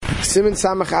Simen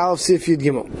Samach Aleph Sif Yud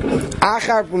Gimel.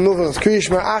 Achar Pumnuvas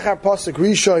Krishma Achar Pasuk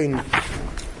Rishoin.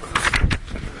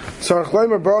 So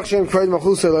Chloimer Baruch Shem Kved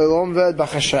Machus Elolam Ved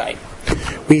Bachashay.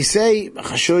 We say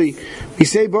Baruch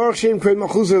Shem Kved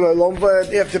Machus Elolam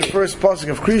Ved after the first pasuk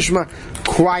of Krishma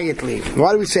quietly.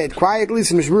 Why do we say it quietly?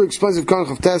 So Mishmur explains of Konach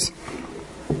of Tes.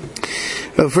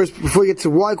 First, before we get to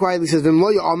why quietly, he says,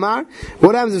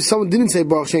 what happens if someone didn't say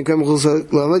Baruch Shem Kved Machus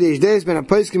Elolam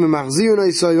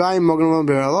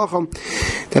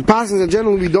Ved? That passages that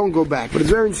generally we don't go back, but it's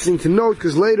very interesting to note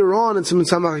because later on in Siman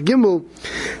Samach Gimel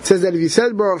it says that if you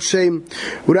said Baruch Shem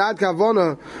without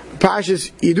Kavana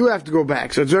Pashas, you do have to go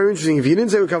back. So it's very interesting. If you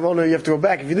didn't say with Kavana, you have to go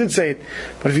back. If you did say it,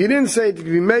 but if you didn't say it, it could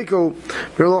be Meiko,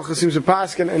 Berlocha seems to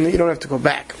Paskin, and you don't have to go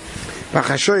back.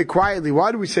 Bachashoy quietly.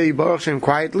 Why do we say Baruch Shem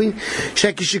quietly?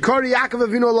 Shekishikari Yaakov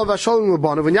Avinu alav hashalom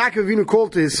l'banav. When Yaakov Avinu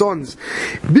called to his sons,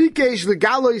 Bikesh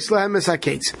l'galo Yisrael es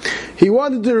haketz. He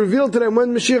wanted to reveal to them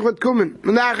when Mashiach would come in.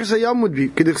 When the Achas Hayam would be.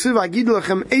 K'dichsiv agid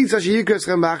lachem eitz asher yikras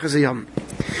chem b'Achas Hayam.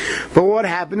 But what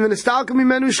happened when the Stalka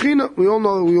Mimenu Shechina? We all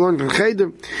know that we learned in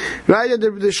Cheder. Right? The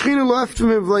Shechina left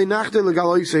from him v'lei nachte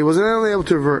l'galo Yisrael. He wasn't able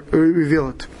to reveal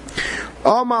it.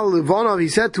 Amal Levanov, he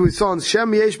said to his sons,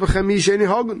 Shem yesh b'chem yisheni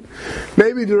hagun.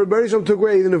 Maybe the Rebbe Rishon took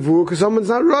away the nevuah because someone's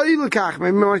not ready l'kach.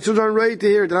 Maybe my children aren't ready to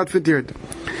hear it, they're not fit to hear it.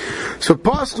 So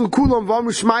Paschal kulam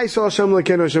v'amru shmai so Hashem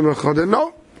l'kenu Hashem l'chad. No,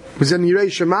 it was in Yirei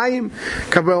Shemayim,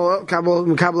 Kabel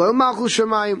El Malchus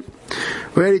Shemayim.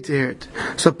 We're ready to hear it.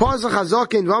 So Paschal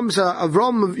Chazakin v'amru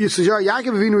Avram Yisrael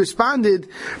Yaakov Avinu responded,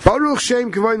 Baruch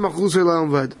Shem k'voyin Malchus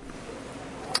Elolam Ved.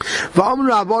 V'amru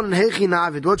Rabban Hechi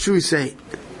Navid. What should we say?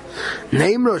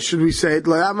 Namra, should we say it?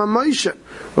 La'ama Moshe.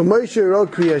 When Moshe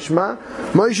wrote Kriyashma,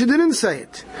 Moshe didn't say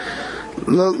it. But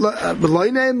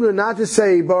Namra, not to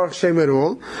say Baruch Shem at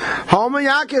all. Hama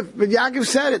Yaakov, but Yaakov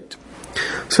said it.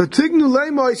 So Tignu Lei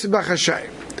Moshe Bachashay.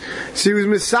 So he was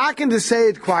misaken to say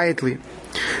it quietly.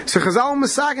 So Chazal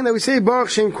misaken that we say Baruch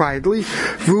Shem quietly.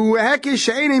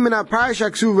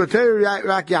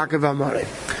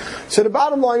 So the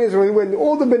bottom line is when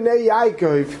all the Bnei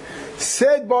Yaakov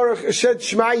said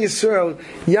Shema Yisrael,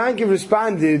 Yaakov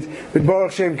responded with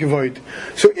Baruch Shem Kavod.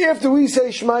 So after we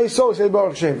say Shema Yisrael, say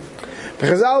Baruch Shem.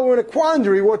 Because we're in a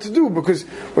quandary what to do, because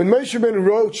when Moshe Ben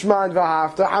wrote Shema and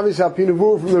V'ahavta, obviously Apinu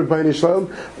from the Rebbeinu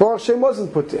Shalom, Baruch Shem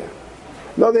wasn't put there.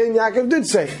 No, then Yaakov did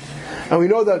say it. And we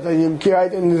know that and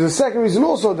there's a second reason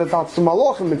also that that's the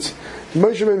Malachim. It's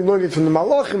Moshe Ben learned it from the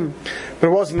Malachim, but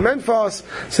it wasn't meant for us.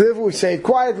 So therefore we say it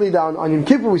quietly down on Yom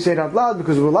Kippur. We say it out loud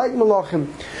because we're like Malachim,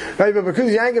 right? But because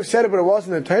Yaakov said it, but it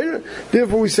wasn't a Torah,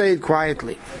 therefore we say it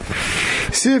quietly.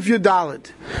 Sif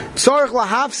Yudalit. Tzorich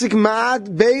lahafsik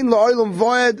ma'ad bein la'olam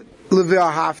voed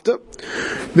le'v'ahavta.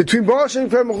 Between Baruch Shem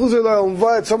Kved Machus Elolam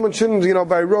Ved, someone shouldn't,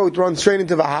 by rote, run straight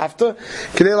into V'ahavta.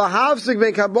 K'dei lahavsik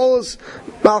bein Kabbalas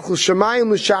Malchus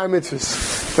Shemayim l'shar mitzvahs.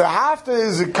 V'ahavta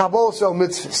is Kabbalas el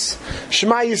mitzvahs.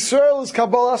 Shema Yisrael is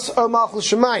Kabbalas el Malchus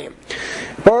Shemayim.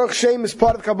 Baruch Shem is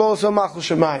part of Kabbalas el Malchus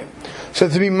Shemayim. So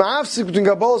to be mafsik between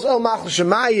Kabbalas el Malchus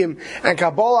Shemayim and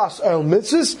Kabbalas el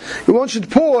mitzvahs, one should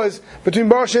pause between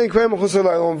Baruch Shem Kved Machus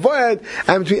Elolam Ved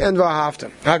and between and V'ahavta.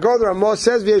 Haggadah Ramah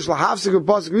says v'yesh lahavsik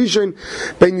v'pasuk rishon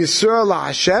ben Yisrael la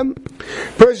Hashem.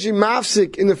 Person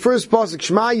mafsik in the first pasuk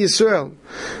Shema Yisrael.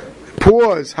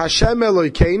 Pause Hashem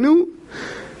Elokeinu,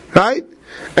 right?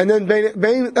 And then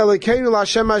ben Elokeinu la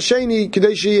Hashem Hasheni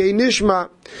kedei sheyeh nishma.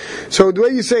 So the way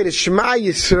you say it is Shema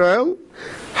Yisrael,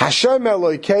 Hashem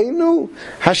Elokeinu,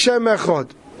 Hashem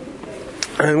Echad.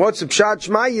 And what's the pshat?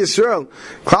 Shema Yisrael.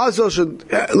 Klal should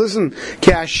listen.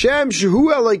 Ki Hashem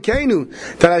shehu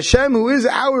Elokeinu. That Hashem, who is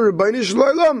our Rebbeinu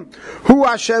Shalom, who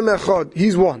Hashem Echad.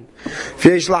 He's one.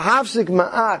 V'yesh lahavsik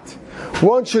ma'at.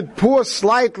 One should pause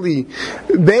slightly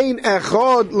bein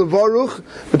echad levaruch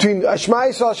between Shema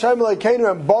Yisrael Hashem Elokeinu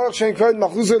and Baruch Shem Kved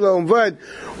Machus Elolam Ved.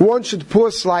 One should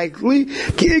pause slightly.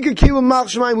 Ki ikar kilu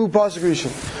Malchus Shemayim hu pasuk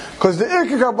rishon. Because the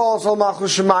ikar Kabbalas el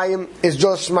Malchus Shemayim is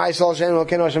just Shema Yisrael Hashem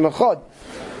Elokeinu Hashem Echad.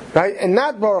 Right? And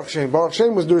not Baruch Shem. Baruch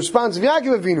Shem was the response of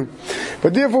Yaakov Avinu.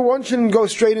 But therefore one shouldn't go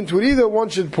straight into it either, one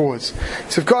should pause.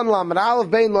 Sivkon Lamed Aleph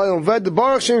Bein Lo'elam Ved, the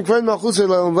Baruch Shem Kved Malchus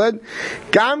Elolam Ved,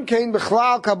 Gam Kein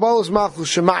Bechlal Kabbalas Malchus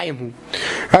Shemayim Hu.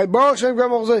 Right? Baruch Shem Kved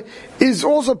Malchus is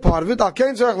also part of it. Al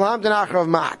Kein Tzarech Lahamt and Achrav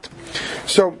Ma'at.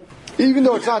 So, even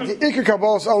though it's not the Ikar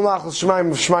Kabbalas El Malchus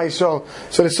Shemayim of Shema Yisrael,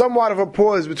 so there's somewhat of a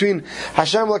pause between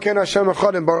Hashem Elokeinu Hashem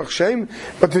Echad and Baruch Shem,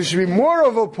 but there should be more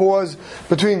of a pause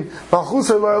between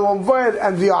Malchus Elolam Ved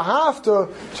and V'ahavta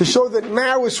to show that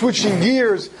now we're switching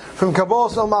gears from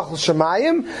Kabbalas El Malchus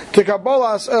Shemayim to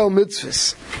Kabbalas El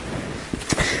Mitzvahs.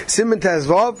 Siman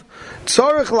Tezvav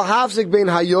Tzorich Lahavsik Bein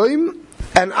Hayoim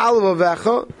and Alav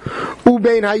Avecha,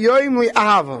 Ubein Hayoim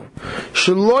Li'ava,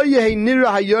 Shelo Yehi Nira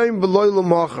Hayoim B'loi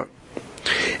L'Mocher.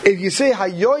 If you say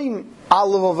Hayoim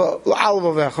Alav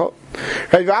Avecha,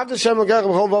 right? V'av Hashem L'Gech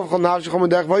B'chol V'avcha Navshech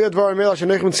L'Medech V'yad Dvar Emel Asher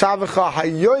Nech Mitzavecha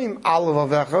Hayoim Alav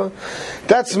Avecha.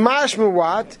 That's mashma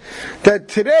what? That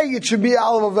today it should be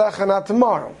Alav Avecha, not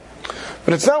tomorrow.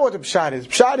 But it's not what the pshat is.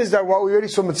 Pshat is that what we already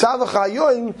saw Mitzavecha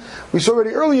Hayoim, we saw already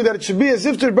earlier that it should be as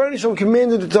if the Rebbeinu Shalom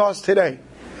commanded it to us today.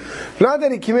 Not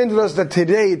that he commanded us that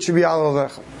today it should be Alav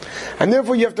Avecha. And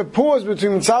therefore you have to pause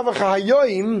between Mitzavecha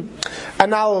Hayoim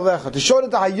and Alav Avecha to show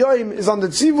that the Hayoim is on the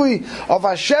tzivui of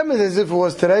Hashem as if it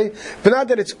was today, but not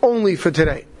that it's only for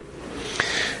today.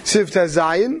 Sif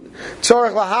Tazayin,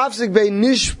 Tzorech lahafzik bei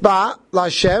nishba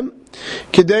l'Hashem,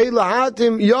 k'dei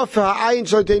lahatim yofa ha'ayin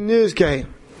shloitei nizkei.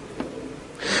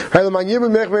 Right, l'man yibud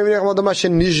mech b'minech l'odam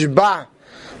Hashem nishba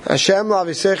Hashem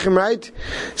lavisechem, right?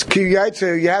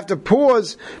 So you have to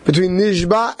pause between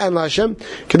nishba and Hashem,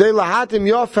 k'dei lahatim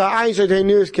yofa ha'ayin shloitei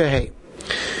nizkei.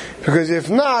 Because if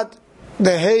not,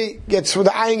 the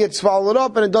ayin gets swallowed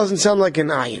up and it doesn't sound like an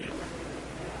ayin.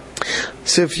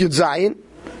 Sif Yud Zayin,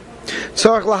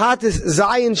 Tzorech lahatis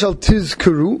zayin shall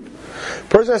tizkuru.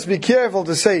 Person has to be careful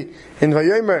to say in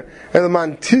Vayomer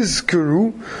Elman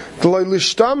tizkuru, the loy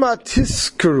lishtama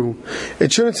tizkuru.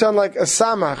 It shouldn't sound like a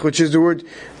samach, which is the word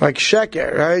like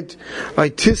sheker, right?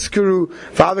 Like tizkuru.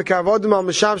 V'avekavodim al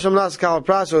misham sham nas kal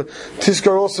praso.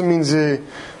 Tizkuru also means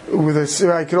with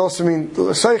a, it could also mean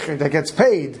a seicher that gets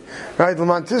paid, right?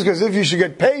 L'man tizkuru, as if you should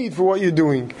get paid for what you're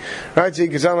doing, right? So you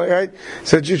can sound like, right?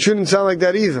 So it shouldn't sound like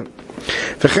that either.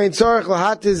 The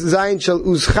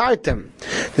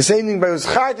same thing by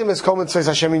uschartem is common says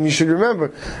Hashem, and you should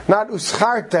remember, not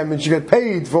uschartem, and you get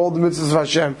paid for all the mitzvahs of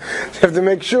Hashem. You have to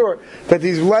make sure that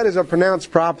these letters are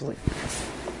pronounced properly.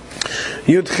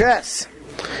 Yud Ches,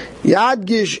 Yad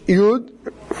Gish Yud,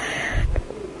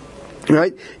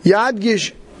 right? Yad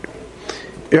Gish,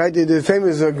 right? The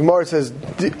famous Gemara says,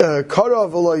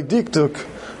 Karav Eloi Diktuk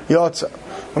Yotza.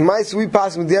 We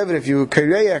pass with the evidence. If you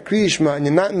kareya kriyishma and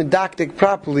you're not medactic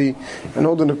properly and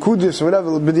holding a kudus or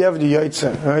whatever, but the evidence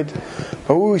yaitza, right?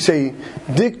 But we say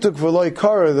diktuk v'loy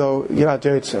kara, though you're not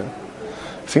yaitza.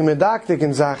 If you're medactic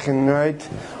in zachin, right,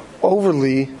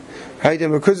 overly, right,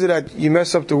 and because of that you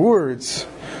mess up the words.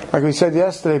 Like we said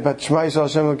yesterday, but Shema Yisrael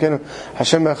Hashem Elokeinu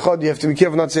Hashem Echad, you have to be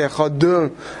careful not to say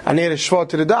Echad and add a shva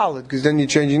to the dalet, because then you're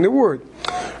changing the word,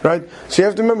 right? So you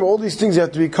have to remember all these things. You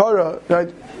have to be kara, right?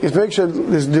 You have to make sure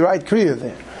there's the right kriya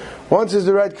there. Once there's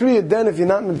the right kriya, then if you're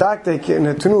not medactic in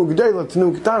a tenu g'dayla,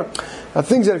 tenu k'tana,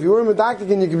 things that if you were medactic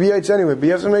and you could be yaitz anyway, but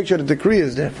you have to make sure that the kriya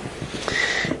is there.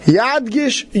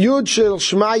 Yadgish Yud Shel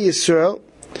Shema Yisrael.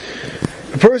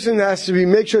 The person has to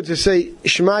make sure to say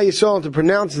Shema Yisrael and to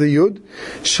pronounce the Yud.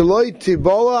 Shloi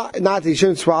Tibola, not he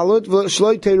shouldn't swallow it.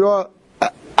 Shloi Teira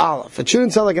Aleph. It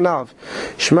shouldn't sound like an Aleph.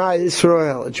 Shema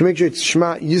Yisrael. It should make sure it's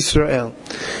Shema Yisrael.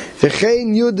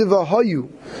 V'chein Yud V'hoyu.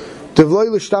 Devloi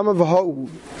L'shtama V'hoyu.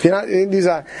 These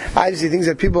are obviously things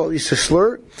that people used to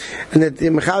slur, and that the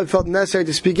Mechaber felt necessary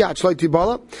to speak out. Shloi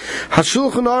Tibola.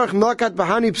 HaShulchan Aruch Nakat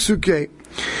B'hani Psukei.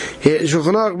 Here,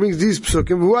 Shulchan Aruch brings these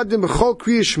psukim. V'uadim b'chol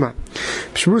kriyishma.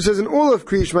 Pshmur says in all of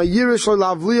kriyishma, Yirish lo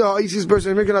lavliya ha'isi's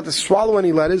person, make not to swallow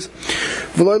any letters.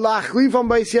 V'lo lachlif on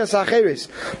b'isiyas acheres,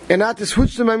 and not to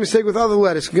switch them by mistake with other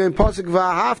letters. Going pasuk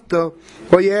v'ahafta,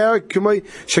 v'yer k'may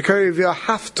shakari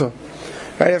v'ahafta.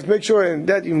 Right, you have to make sure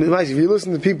that if you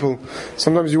listen to people,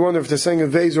 sometimes you wonder if they're saying a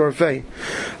vase or a fei.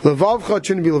 Levavcha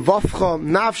shouldn't be levavcha,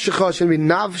 navshecha shouldn't be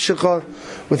navshecha.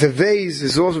 With a vase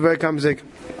is also very common mistake.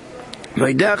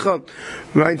 Maidecha,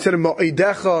 right? Instead of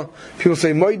Maidecha, people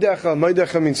say Maidecha.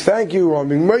 Maidecha means thank you, or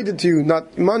being made to you,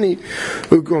 not money.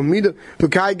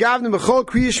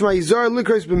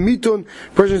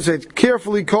 Person says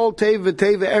carefully, call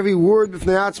teva, every word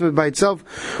by itself.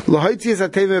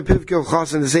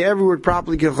 And to say every word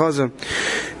properly, like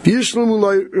we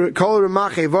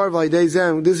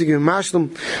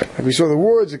saw the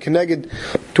words, the connected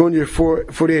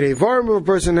 248 Evarim a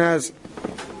person has.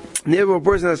 Never a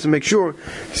person has to make sure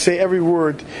to say every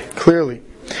word clearly.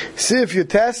 Sif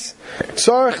Yotes,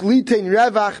 Tzarech Litein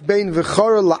Revach Bein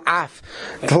V'chara La'af,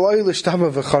 T'loi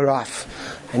L'shtama V'charaf.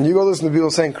 And you go listen to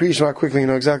people saying Kriyishma quickly, you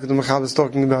know exactly what the Mechaber is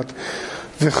talking about.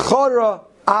 V'chara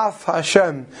Af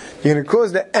Hashem. You're going to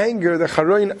cause the anger, the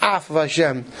charoin af of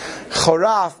Hashem.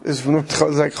 Choraf is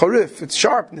like chorif, it's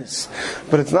sharpness.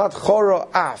 But it's not chora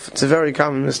af. It's a very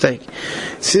common mistake.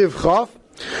 Sif Chaf,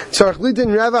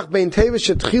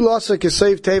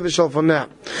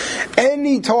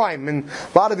 any time, and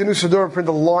a lot of the Nusador print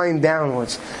a line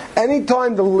downwards,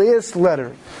 anytime the last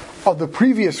letter of the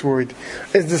previous word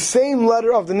is the same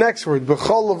letter of the next word,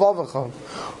 b'chol levavecha,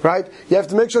 right? You have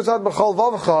to make sure it's not b'chol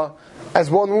levavecha as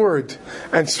one word,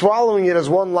 and swallowing it as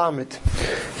one lamed.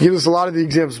 He gives us a lot of the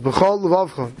examples. B'chol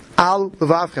levavecha, al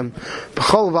levavchem,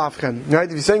 b'chol levavchem. Right?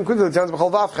 If you're saying quickly, it sounds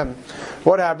b'chol levavchem.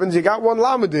 What happens? You got one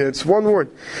lamed there. It's one word.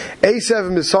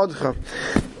 A7 misadcha.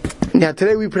 Now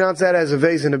today we pronounce that as a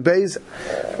vase and a base.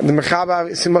 The Mechaba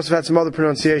must have had some other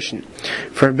pronunciation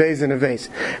for a base and a vase.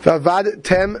 Vavad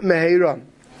tem meheira.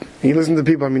 You listen to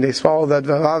people, they swallow that.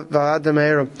 Vavad tem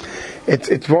meheira.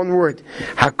 It's one word.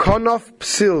 Hakonof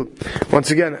psil. Once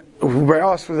again, we're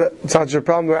asked for that such a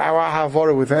problem where our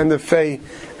havara with the end of fei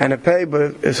and a pei,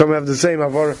 but some have the same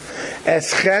havara.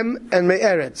 Eschem and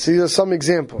me'eretz. These are some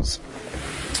examples.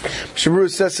 Shabru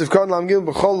says, "Sivkon lamgil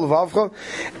b'chol levavcha,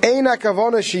 ein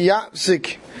hakavona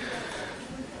sheyapsik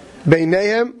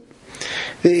beinehem."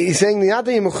 He's saying not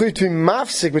that you mechuyev to be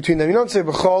mafsik between them. You don't say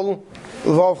b'chol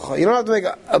levavcha. You don't have to make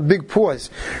a big pause.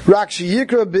 Rak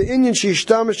sheyikra beinyan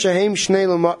sheishtamish shehem shnei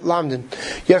lamdin.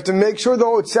 You have to make sure,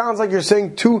 though, it sounds like you're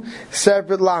saying two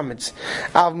separate lamets.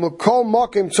 Av mekol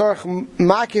mokim tzarich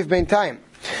makif beintayim.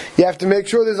 You have to make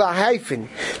sure there's a hyphen.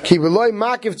 If you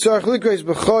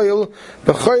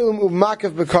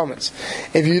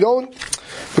don't,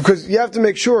 because you have to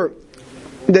make sure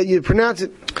that you pronounce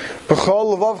it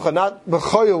b'chol levavcha, not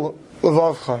b'choyel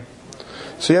levavcha.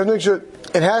 So you have to make sure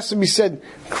it has to be said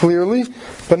clearly,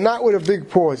 but not with a big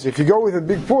pause. If you go with a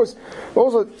big pause,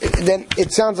 also then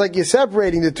it sounds like you're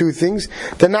separating the two things.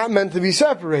 They're not meant to be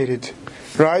separated,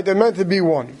 right? They're meant to be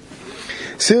one.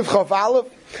 Siv Chaf Aleph.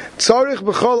 Tzarich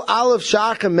b'chol aleph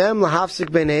shach mem lahafsik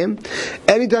beineim.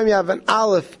 Anytime you have an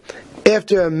aleph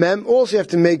after a mem, also you have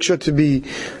to make sure to make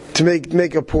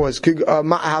a pause.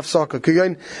 Hafsaka.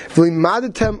 Kugain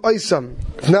v'limadatem oisam.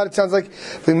 If not, it sounds like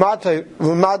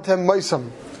v'limadatem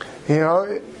oisam.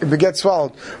 If it gets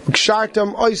swallowed.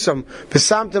 Kshartem oisam,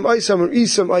 v'samtem oisam, or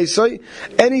isam oisai.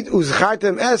 Any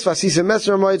uzchartem es vasisem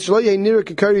mesra moed shlo yeh nira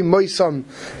kekari moisam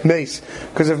meis.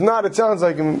 Because if not, it sounds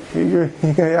like you're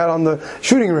out on the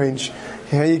shooting range.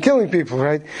 You're killing people,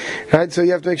 right? So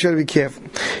you have to make sure to be careful.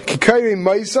 Kekari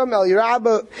moisam el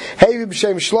yiraba hevi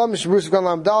b'shem shlom mishabrus v'kan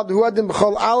lamdad hu adim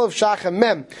b'chol aleph shachem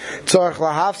mem tzarech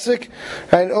lahafsik.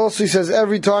 And also he says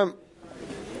every time.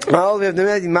 All these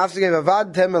times,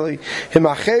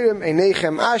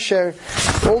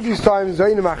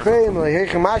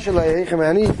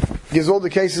 gives all the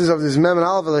cases of this mem and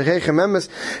aleph.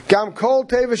 Gam kol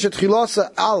tevish et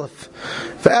chilasa aleph.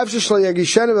 Ve'efshe shlo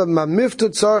yagishenu b'mamiftu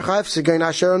tzarech hafsik ein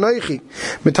asher anoichi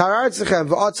mitarar tzechem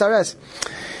v'atzares.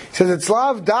 He says it's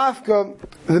lav dafka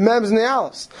the mems and the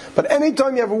alephs. But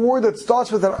anytime you have a word that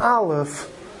starts with an aleph,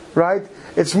 right,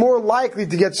 it's more likely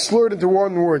to get slurred into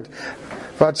one word.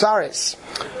 Vatzaris,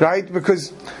 right?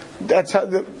 Because that's how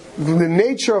the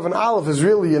nature of an aleph is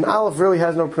really, an aleph really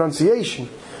has no pronunciation,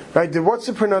 right? What's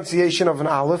the pronunciation of an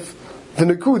aleph? The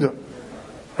nekuda,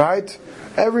 right?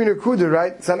 Every nekuda,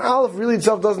 right? So an aleph really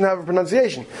itself doesn't have a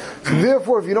pronunciation. So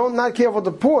therefore, if you don't not careful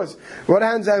to pause, what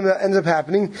ends up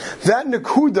happening? That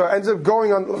nekuda ends up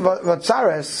going on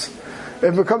vatzaris.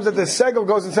 It becomes that the segel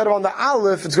goes instead of on the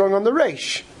aleph, it's going on the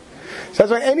resh. So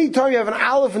that's why any time you have an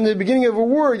aleph in the beginning of a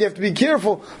word, you have to be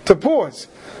careful to pause.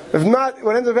 If not,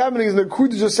 what ends up happening is the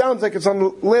nekuda just sounds like it's on the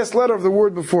last letter of the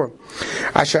word before.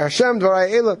 Asher Hashem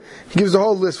Dvarai Ela, he gives the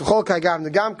whole list. V'chol kai gam, the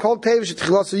gam kol tevish et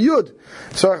chilasa yud.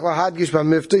 Tzarech lahadgish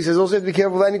b'mifta. He says also you have to be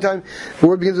careful any time the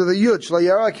word begins with a yud. Shla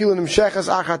yara kilu nimshechas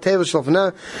acha tevish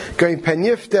shlofna, going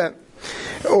penifta,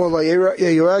 or la yara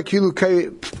kilu kai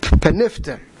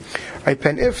penifta. I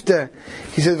pen ifte.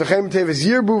 He says v'chem teves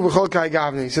yirbu v'chol kai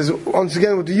gavne. He says once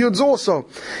again with the yuds also,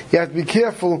 you have to be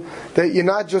careful that you're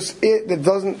not just it that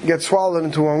doesn't get swallowed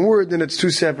into one word, then it's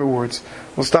two separate words.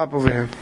 We'll stop over here.